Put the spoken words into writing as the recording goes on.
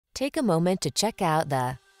Take a moment to check out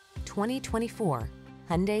the 2024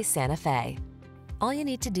 Hyundai Santa Fe. All you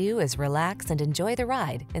need to do is relax and enjoy the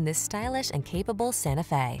ride in this stylish and capable Santa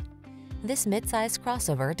Fe. This midsize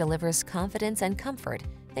crossover delivers confidence and comfort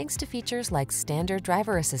thanks to features like standard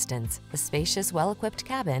driver assistance, a spacious, well-equipped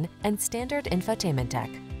cabin, and standard infotainment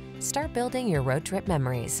tech. Start building your road trip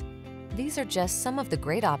memories. These are just some of the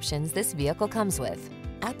great options this vehicle comes with: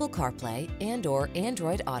 Apple CarPlay and/or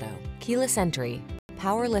Android Auto, keyless entry,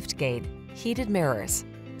 power liftgate, heated mirrors,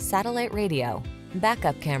 satellite radio,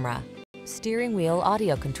 backup camera, steering wheel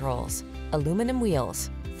audio controls, aluminum wheels,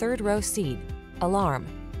 third row seat, alarm.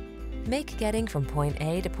 Make getting from point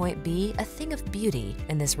A to point B a thing of beauty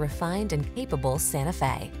in this refined and capable Santa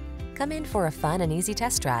Fe. Come in for a fun and easy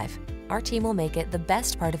test drive. Our team will make it the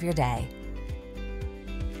best part of your day.